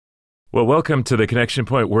Well, welcome to the Connection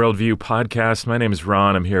Point Worldview podcast. My name is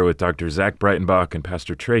Ron. I'm here with Dr. Zach Breitenbach and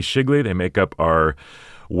Pastor Trey Shigley. They make up our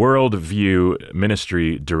Worldview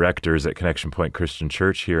ministry directors at Connection Point Christian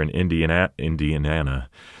Church here in Indiana.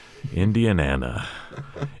 Indy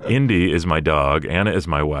is my dog, Anna is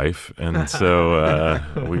my wife, and so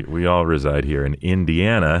we all reside here in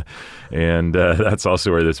Indiana, and that's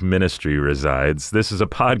also where this ministry resides. This is a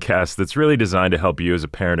podcast that's really designed to help you as a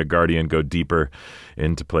parent or guardian go deeper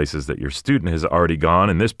into places that your student has already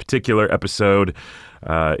gone, and this particular episode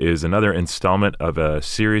is another installment of a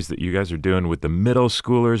series that you guys are doing with the middle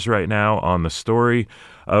schoolers right now on the story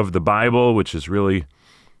of the Bible, which is really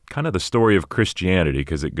kind of the story of Christianity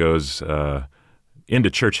because it goes into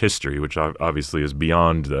church history, which obviously is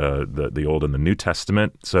beyond the Old and the New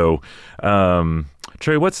Testament. So,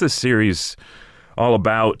 Trey, what's this series all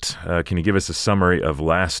about? Can you give us a summary of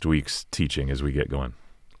last week's teaching as we get going?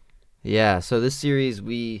 Yeah, so this series,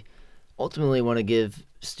 we ultimately want to give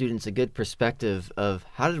students a good perspective of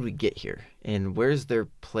how did we get here and where's their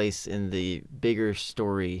place in the bigger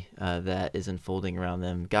story that is unfolding around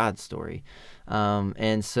them, God's story.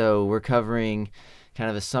 And so we're covering kind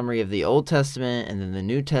of a summary of the Old Testament and then the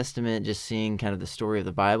New Testament, just seeing kind of the story of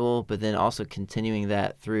the Bible, but then also continuing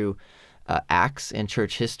that through Acts and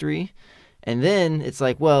church history. And then it's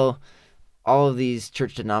like, well, all of these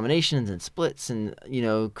church denominations and splits and,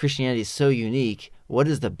 Christianity is so unique. What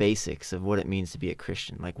is the basics of what it means to be a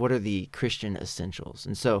Christian? Like, what are the Christian essentials?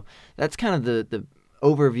 And so that's kind of the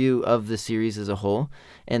overview of the series as a whole.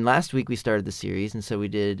 And last week we started the series, and so we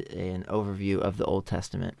did an overview of the Old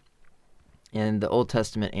Testament. And the Old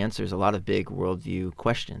Testament answers a lot of big worldview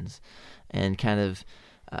questions. And kind of,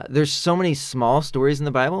 there's so many small stories in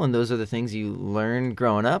the Bible, and those are the things you learn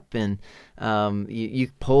growing up, and you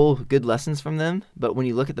pull good lessons from them. But when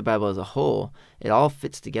you look at the Bible as a whole, it all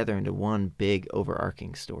fits together into one big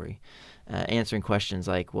overarching story, answering questions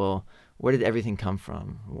like, well, where did everything come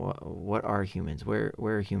from? What are humans? Where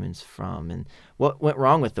are humans from? And what went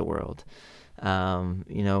wrong with the world? And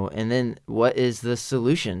then what is the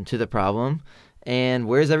solution to the problem? And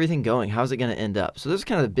where's everything going? How's it going to end up? So those are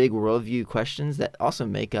kind of the big worldview questions that also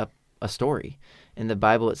make up a story. And the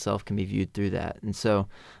Bible itself can be viewed through that. And so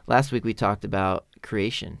last week we talked about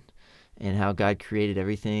creation and how God created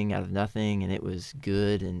everything out of nothing, and it was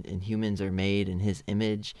good, and humans are made in his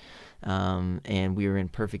image. And we were in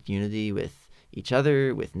perfect unity with each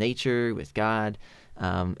other, with nature, with God.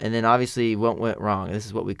 And then obviously what went wrong? This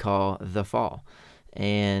is what we call the fall.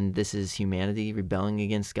 And this is humanity rebelling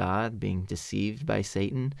against God, being deceived by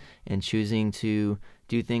Satan, and choosing to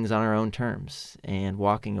do things on our own terms and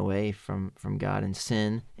walking away from God, and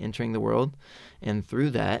sin entering the world. And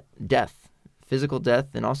through that, death, physical death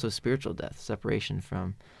and also spiritual death, separation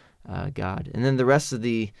from God. And then the rest of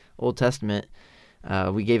the Old Testament,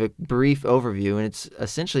 we gave a brief overview, and it's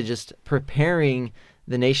essentially just preparing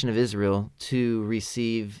the nation of Israel to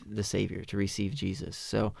receive the Savior, to receive Jesus.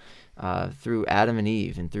 So through Adam and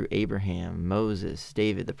Eve and through Abraham, Moses,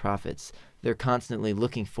 David, the prophets, they're constantly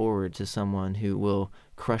looking forward to someone who will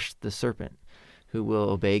crush the serpent, who will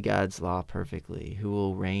obey God's law perfectly, who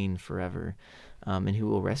will reign forever, and who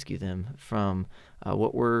will rescue them from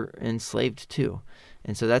what we're enslaved to.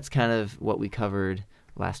 And so that's kind of what we covered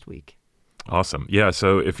last week. Awesome. Yeah,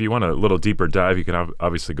 so if you want a little deeper dive, you can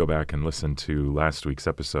obviously go back and listen to last week's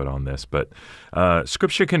episode on this. But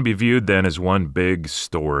Scripture can be viewed then as one big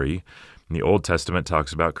story. And the Old Testament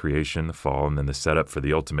talks about creation, the fall, and then the setup for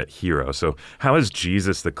the ultimate hero. So how is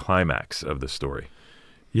Jesus the climax of the story?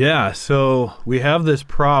 Yeah, so we have this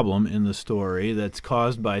problem in the story that's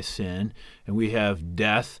caused by sin, and we have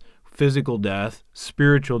death, physical death,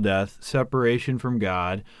 spiritual death, separation from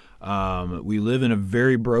God. We live in a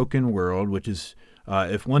very broken world, which is,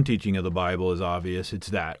 if one teaching of the Bible is obvious, it's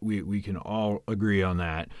that. We can all agree on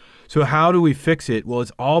that. So how do we fix it? Well,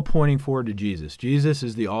 it's all pointing forward to Jesus. Jesus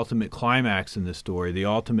is the ultimate climax in the story, the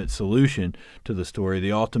ultimate solution to the story,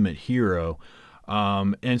 the ultimate hero.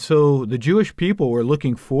 And so the Jewish people were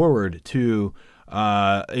looking forward to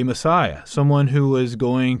a Messiah, someone who was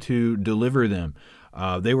going to deliver them.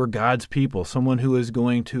 They were God's people, someone who is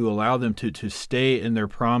going to allow them to stay in their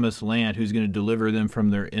promised land, who's going to deliver them from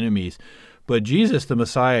their enemies. But Jesus, the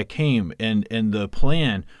Messiah, came, and the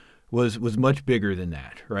plan was much bigger than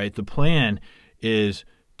that, right? The plan is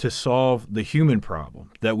to solve the human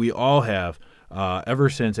problem that we all have ever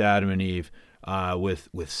since Adam and Eve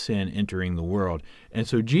with sin entering the world. And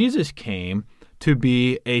so Jesus came to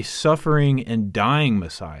be a suffering and dying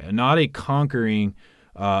Messiah, not a conquering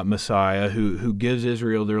Messiah who gives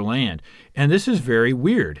Israel their land. And this is very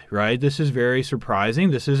weird, right? This is very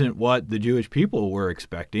surprising. This isn't what the Jewish people were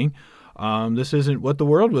expecting. This isn't what the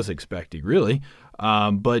world was expecting, really.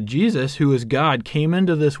 But Jesus, who is God, came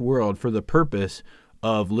into this world for the purpose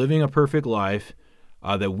of living a perfect life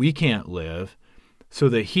that we can't live, so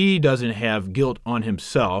that he doesn't have guilt on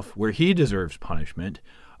himself where he deserves punishment,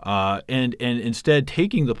 and instead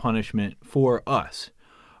taking the punishment for us.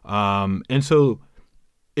 And so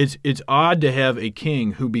it's odd to have a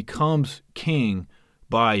king who becomes king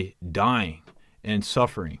by dying and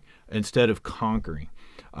suffering instead of conquering.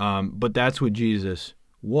 But that's what Jesus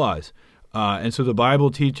was. And so the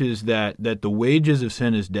Bible teaches that the wages of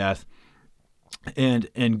sin is death.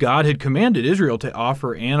 And God had commanded Israel to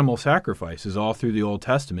offer animal sacrifices all through the Old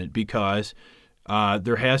Testament because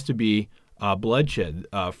there has to be bloodshed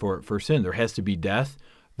for sin. There has to be death.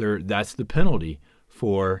 That's the penalty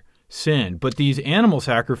for sin. But these animal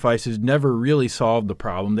sacrifices never really solved the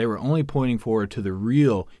problem. They were only pointing forward to the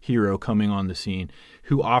real hero coming on the scene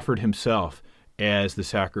who offered himself as the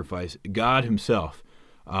sacrifice, God himself,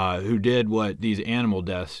 who did what these animal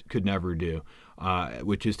deaths could never do.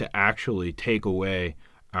 Which is to actually take away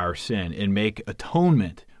our sin and make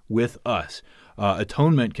atonement with us.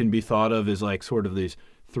 Atonement can be thought of as like sort of these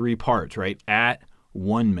three parts, right? At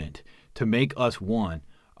one-ment, to make us one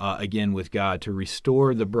again with God, to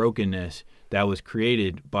restore the brokenness that was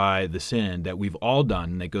created by the sin that we've all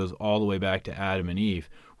done, and that goes all the way back to Adam and Eve,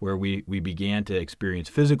 where we began to experience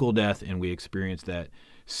physical death and we experienced that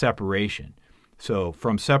separation. So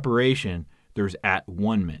from separation, there's at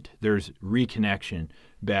one-ment. There's reconnection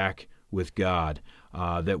back with God,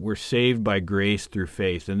 that we're saved by grace through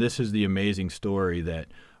faith. And this is the amazing story that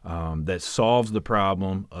solves the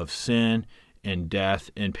problem of sin and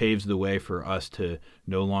death and paves the way for us to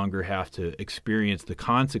no longer have to experience the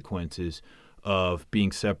consequences of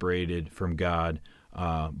being separated from God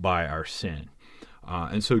by our sin.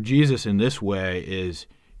 And so Jesus in this way is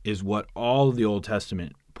what all of the Old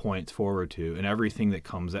Testament points forward to, and everything that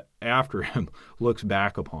comes after him looks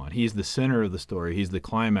back upon. He's the center of the story. He's the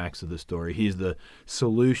climax of the story. He's the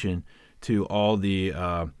solution to all the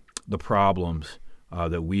problems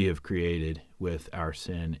that we have created with our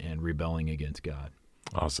sin and rebelling against God.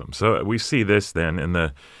 Awesome. So we see this then in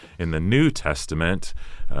the New Testament.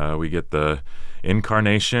 We get the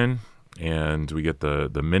incarnation, and we get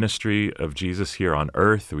the ministry of Jesus here on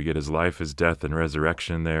earth. We get his life, his death, and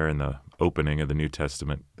resurrection there in the opening of the New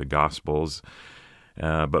Testament, the Gospels.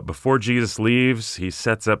 But before Jesus leaves, he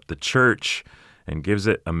sets up the church and gives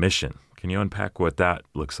it a mission. Can you unpack what that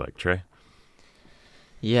looks like, Trey?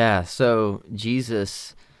 Yeah, so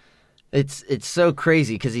Jesus, it's so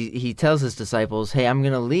crazy because he tells his disciples, hey, I'm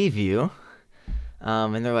going to leave you.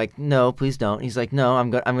 And they're like, no, please don't. He's like, no,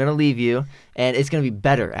 I'm going to leave you, and it's going to be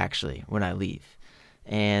better, actually, when I leave.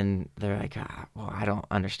 And they're like, well, I don't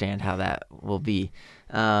understand how that will be.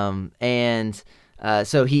 So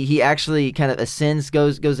he actually kind of ascends,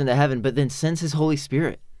 goes into heaven, but then sends his Holy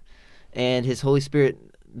Spirit. And his Holy Spirit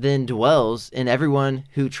then dwells in everyone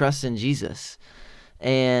who trusts in Jesus.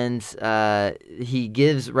 And he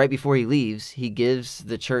gives, right before he leaves, he gives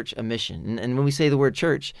the church a mission. And when we say the word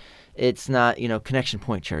church, it's not, Connection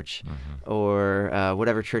Point Church or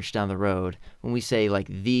whatever church down the road. When we say like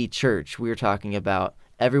the church, we're talking about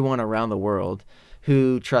everyone around the world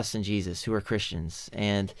who trusts in Jesus, who are Christians.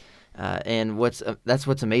 And that's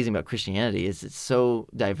what's amazing about Christianity is it's so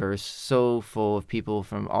diverse, so full of people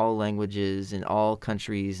from all languages and all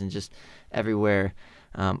countries and just everywhere,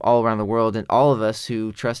 all around the world. And all of us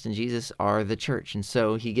who trust in Jesus are the church. And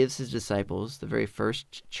so he gives his disciples, the very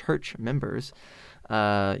first church members,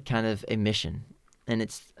 kind of a mission. And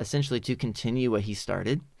it's essentially to continue what he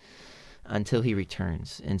started until he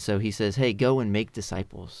returns. And so he says, hey, go and make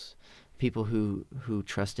disciples, people who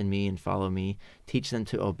trust in me and follow me. Teach them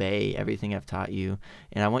to obey everything I've taught you.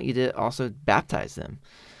 And I want you to also baptize them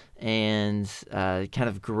and kind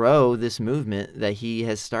of grow this movement that he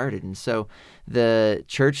has started. And so the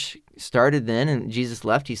church started then, and Jesus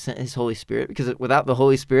left. He sent his Holy Spirit, because without the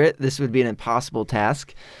Holy Spirit, this would be an impossible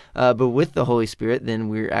task. But with the Holy Spirit, then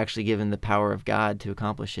we're actually given the power of God to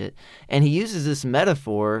accomplish it. And he uses this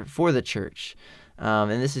metaphor for the church.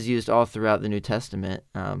 And this is used all throughout the New Testament.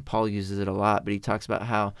 Paul uses it a lot, but he talks about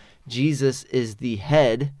how Jesus is the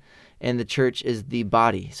head and the church is the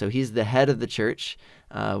body. So he's the head of the church,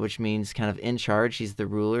 which means kind of in charge. He's the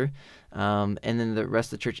ruler. And then the rest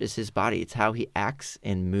of the church is his body. It's how he acts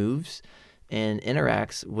and moves and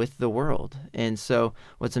interacts with the world. And so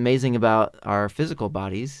what's amazing about our physical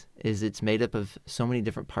bodies is it's made up of so many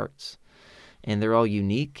different parts. and they're all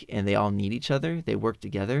unique, and they all need each other. They work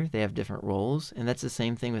together. They have different roles, and that's the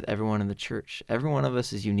same thing with everyone in the church. Every one of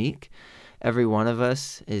us is unique. Every one of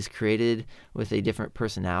us is created with a different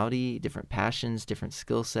personality, different passions, different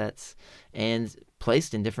skill sets, and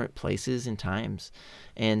placed in different places and times.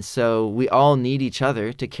 And so we all need each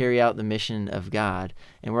other to carry out the mission of God,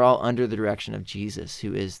 and we're all under the direction of Jesus,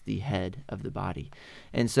 who is the head of the body.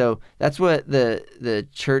 And so that's what the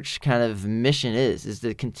church kind of mission is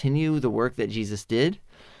to continue the work that Jesus did,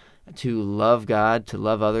 to love God, to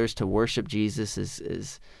love others, to worship Jesus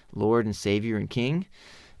as Lord and Savior and King,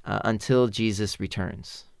 until Jesus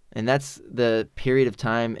returns. And that's the period of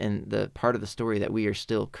time and the part of the story that we are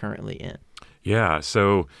still currently in. Yeah,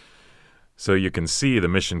 so you can see the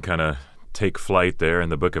mission kind of take flight there in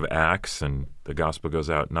the book of Acts, and the gospel goes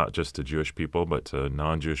out not just to Jewish people, but to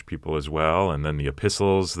non-Jewish people as well. And then the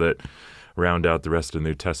epistles that round out the rest of the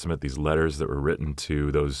New Testament, these letters that were written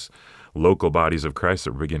to those local bodies of Christ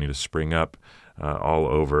that were beginning to spring up all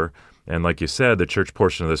over. And like you said, the church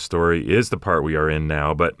portion of this story is the part we are in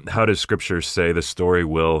now. But how does Scripture say the story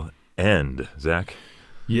will end, Zach?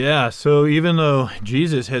 Yeah, so even though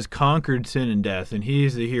Jesus has conquered sin and death, and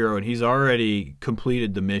he's the hero, and he's already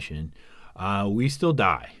completed the mission, we still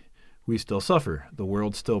die. We still suffer. The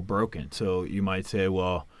world's still broken. So you might say,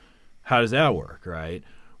 well, how does that work, right?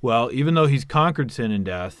 Well, even though he's conquered sin and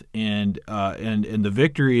death, and the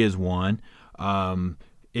victory is won,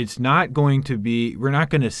 it's not going to be, we're not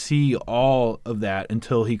going to see all of that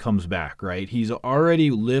until he comes back, right? He's already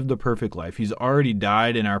lived the perfect life. He's already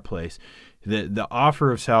died in our place. The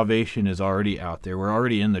offer of salvation is already out there. We're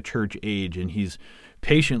already in the church age, and he's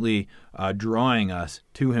patiently drawing us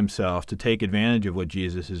to himself to take advantage of what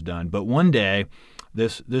Jesus has done. But one day,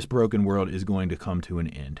 this broken world is going to come to an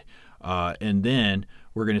end. And then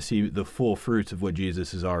we're going to see the full fruits of what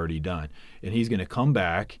Jesus has already done. And he's going to come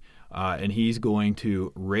back, and he's going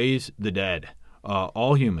to raise the dead.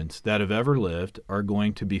 All humans that have ever lived are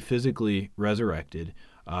going to be physically resurrected,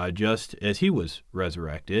 just as he was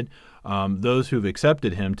resurrected. Those who've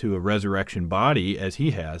accepted him to a resurrection body, as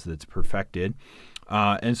he has, that's perfected.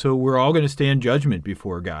 And so we're all going to stand judgment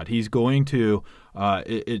before God. He's going to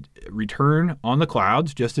return on the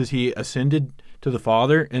clouds, just as he ascended to the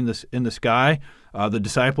Father in the sky. The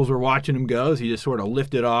disciples were watching him go as he just sort of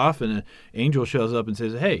lifted off, and an angel shows up and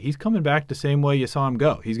says, hey, he's coming back the same way you saw him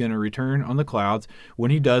go. He's going to return on the clouds. When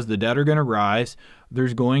he does, the dead are going to rise.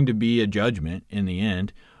 There's going to be a judgment in the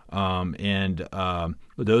end. And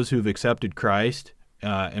those who've accepted Christ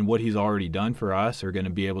and what he's already done for us are going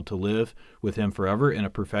to be able to live with him forever in a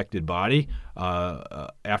perfected body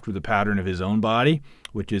after the pattern of his own body,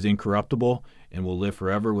 which is incorruptible and will live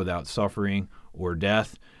forever without suffering or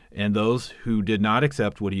death. And those who did not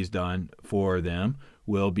accept what he's done for them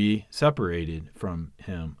will be separated from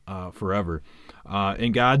him forever.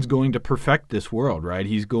 And God's going to perfect this world, right?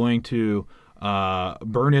 He's going to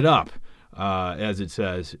burn it up, as it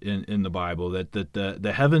says in the Bible, that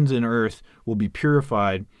the heavens and earth will be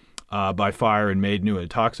purified by fire and made new. It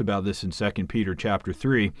talks about this in 2 Peter chapter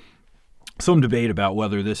 3. Some debate about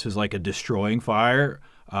whether this is like a destroying fire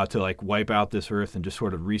to like wipe out this earth and just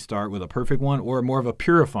sort of restart with a perfect one, or more of a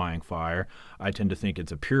purifying fire. I tend to think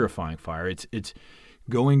it's a purifying fire. It's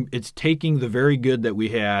taking the very good that we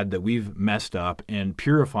had, that we've messed up, and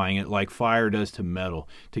purifying it like fire does to metal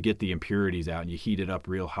to get the impurities out. And you heat it up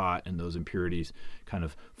real hot, and those impurities kind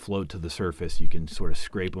of float to the surface. You can sort of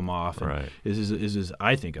scrape them off. Right. This is,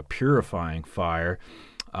 I think, a purifying fire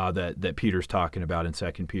that Peter's talking about in 2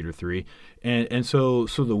 Peter 3. And so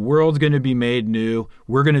the world's going to be made new.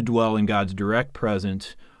 We're going to dwell in God's direct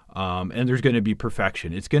presence, and there's going to be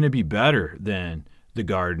perfection. It's going to be better than the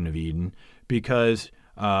Garden of Eden, because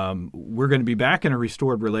we're going to be back in a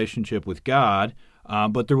restored relationship with God,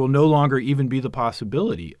 but there will no longer even be the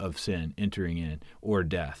possibility of sin entering in or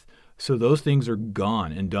death. So those things are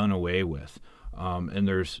gone and done away with. And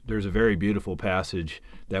there's a very beautiful passage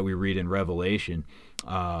that we read in Revelation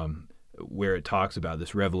where it talks about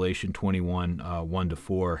this, Revelation 21,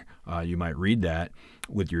 1-4. You might read that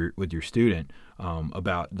with your student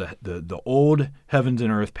about the old heavens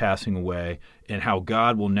and earth passing away, and how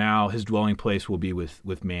God will now, his dwelling place will be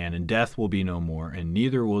with man, and death will be no more, and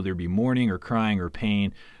neither will there be mourning or crying or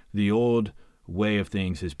pain. The old way of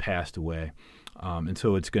things has passed away. And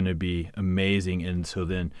so it's going to be amazing. And so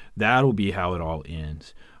then that'll be how it all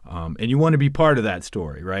ends. And you want to be part of that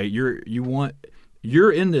story, right?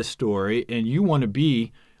 You're in this story, and you want to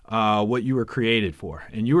be what you were created for.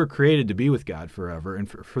 And you were created to be with God forever, and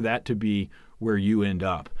for that to be where you end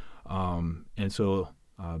up. And so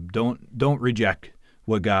don't reject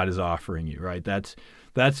what God is offering you, right? That's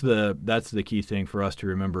that's the key thing for us to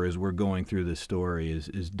remember as we're going through this story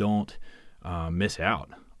is don't miss out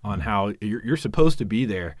on how you're supposed to be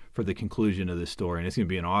there for the conclusion of this story, and it's going to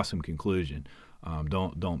be an awesome conclusion.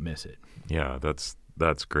 Don't miss it. Yeah,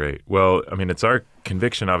 that's great. Well, I mean, it's our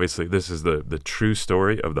conviction, obviously, this is the true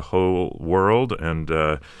story of the whole world.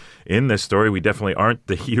 And in this story, we definitely aren't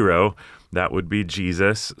the hero. That would be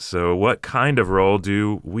Jesus. So what kind of role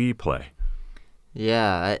do we play?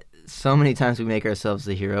 Yeah, so many times we make ourselves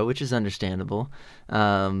the hero, which is understandable.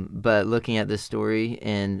 But looking at this story,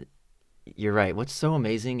 and you're right, what's so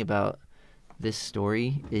amazing about this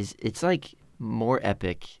story is it's like more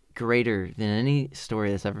epic, greater than any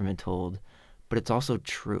story that's ever been told, but it's also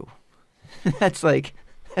true. That's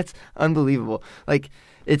unbelievable. Like,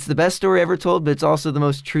 it's the best story ever told, but it's also the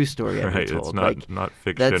most true story ever told. It's not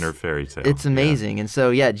fiction or fairy tale. It's amazing. And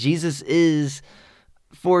so, yeah, Jesus is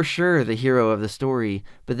for sure the hero of the story,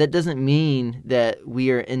 but that doesn't mean that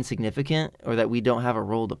we are insignificant or that we don't have a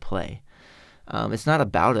role to play. It's not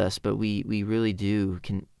about us, but we really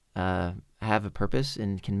can have a purpose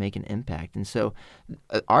and can make an impact. And so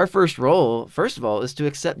our first role, first of all, is to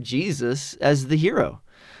accept Jesus as the hero,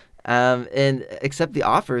 and accept the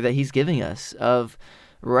offer that he's giving us of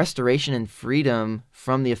restoration and freedom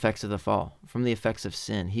from the effects of the fall, from the effects of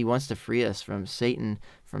sin. He wants to free us from Satan,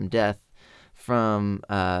 from death, from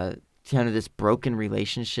kind of this broken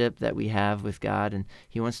relationship that we have with God, and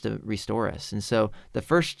he wants to restore us. And so the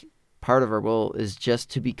first part of our role is just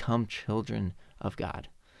to become children of God,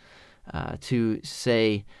 to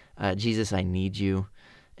say, Jesus, I need you,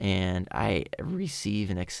 and I receive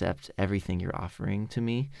and accept everything you're offering to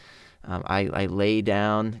me. I lay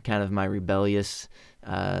down kind of my rebellious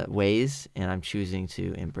ways, and I'm choosing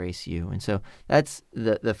to embrace you. And so that's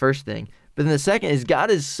the first thing. But then the second is God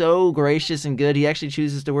is so gracious and good, he actually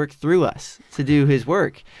chooses to work through us to do his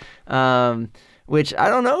work, which I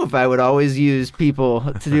don't know if I would always use people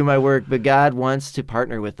to do my work, but God wants to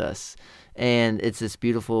partner with us. And it's this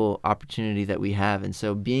beautiful opportunity that we have. And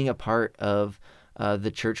so being a part of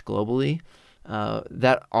the church globally,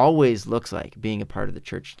 that always looks like being a part of the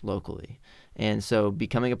church locally. And so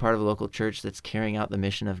becoming a part of a local church that's carrying out the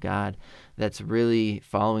mission of God, that's really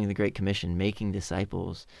following the Great Commission, making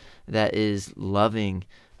disciples, that is loving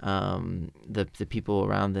the people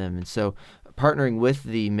around them. And so partnering with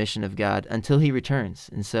the mission of God until he returns.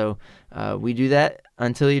 And so we do that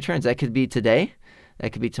until he returns. That could be today.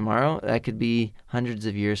 That could be tomorrow. That could be hundreds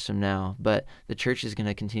of years from now. But the church is going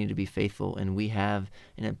to continue to be faithful, and we have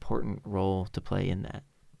an important role to play in that.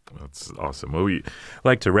 That's awesome. Well, we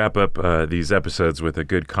like to wrap up these episodes with a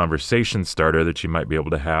good conversation starter that you might be able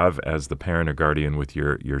to have as the parent or guardian with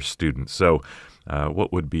your students. So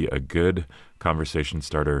what would be a good conversation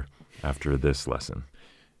starter after this lesson?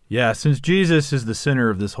 Yeah, since Jesus is the center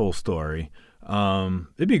of this whole story,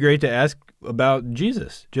 it'd be great to ask about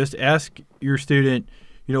Jesus. Just ask your student,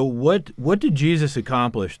 what did Jesus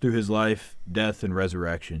accomplish through his life, death, and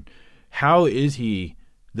resurrection? How is he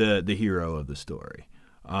the hero of the story?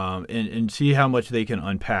 And see how much they can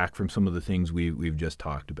unpack from some of the things we've just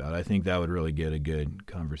talked about. I think that would really get a good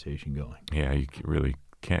conversation going. Yeah, you really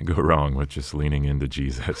can't go wrong with just leaning into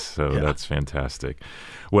Jesus. So that's fantastic.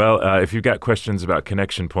 Well, if you've got questions about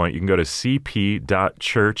Connection Point, you can go to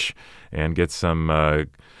cp.church and get some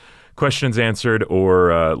questions answered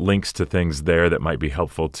or links to things there that might be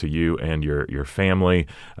helpful to you and your family.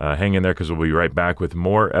 Hang in there because we'll be right back with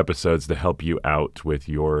more episodes to help you out with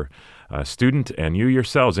your student and you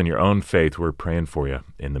yourselves in your own faith. We're praying for you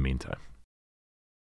in the meantime.